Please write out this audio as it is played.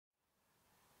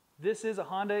This is a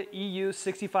Honda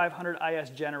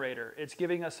EU6500is Generator. It's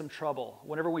giving us some trouble.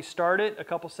 Whenever we start it, a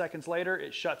couple seconds later,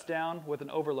 it shuts down with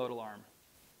an overload alarm.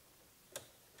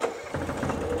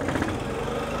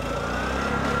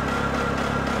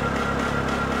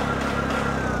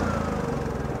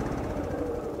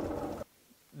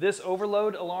 This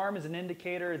overload alarm is an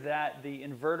indicator that the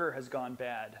inverter has gone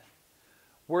bad.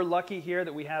 We're lucky here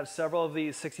that we have several of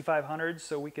these 6500s,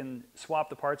 so we can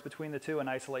swap the parts between the two and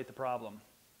isolate the problem.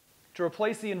 To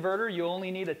replace the inverter, you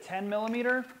only need a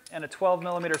 10mm and a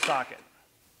 12mm socket.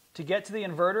 To get to the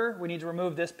inverter, we need to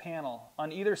remove this panel. On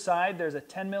either side, there's a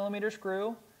 10mm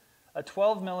screw, a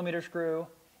 12mm screw,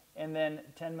 and then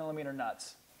 10mm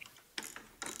nuts.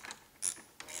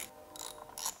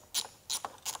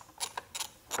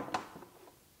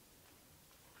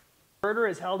 The inverter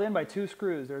is held in by two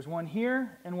screws. There's one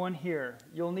here and one here.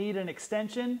 You'll need an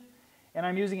extension, and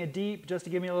I'm using a deep just to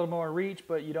give me a little more reach,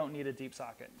 but you don't need a deep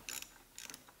socket.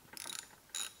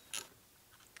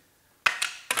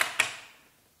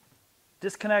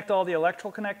 Disconnect all the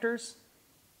electrical connectors.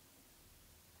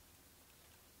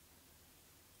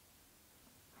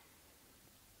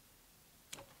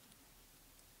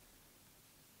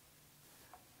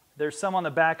 There's some on the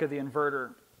back of the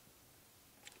inverter.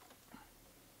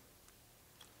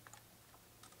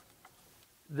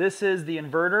 This is the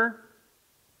inverter.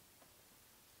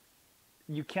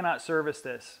 You cannot service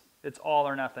this. It's all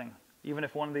or nothing. Even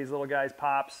if one of these little guys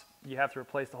pops, you have to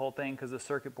replace the whole thing because the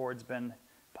circuit board's been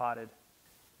potted.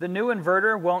 The new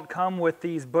inverter won't come with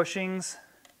these bushings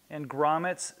and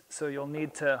grommets, so you'll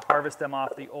need to harvest them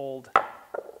off the old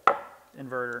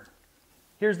inverter.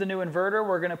 Here's the new inverter.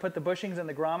 We're going to put the bushings and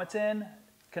the grommets in,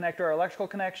 connect our electrical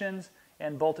connections,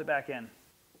 and bolt it back in.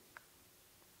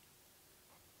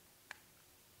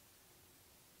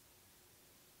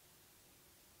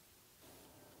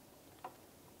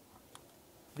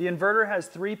 The inverter has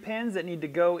 3 pins that need to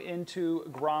go into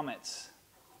grommets.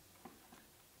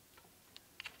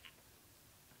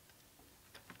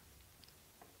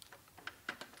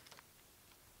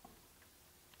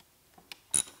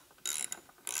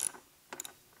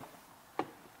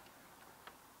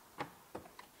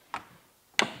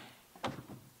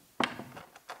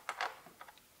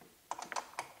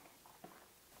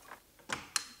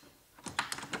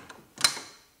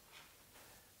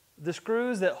 The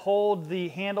screws that hold the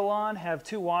handle on have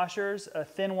 2 washers, a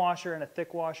thin washer and a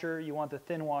thick washer. You want the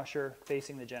thin washer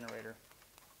facing the generator.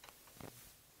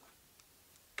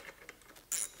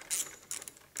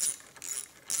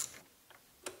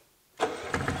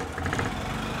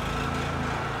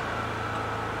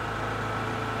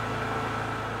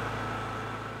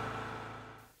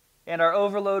 And our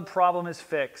overload problem is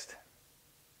fixed.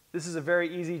 This is a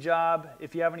very easy job.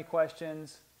 If you have any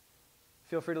questions,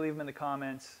 feel free to leave them in the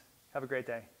comments. Have a great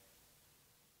day.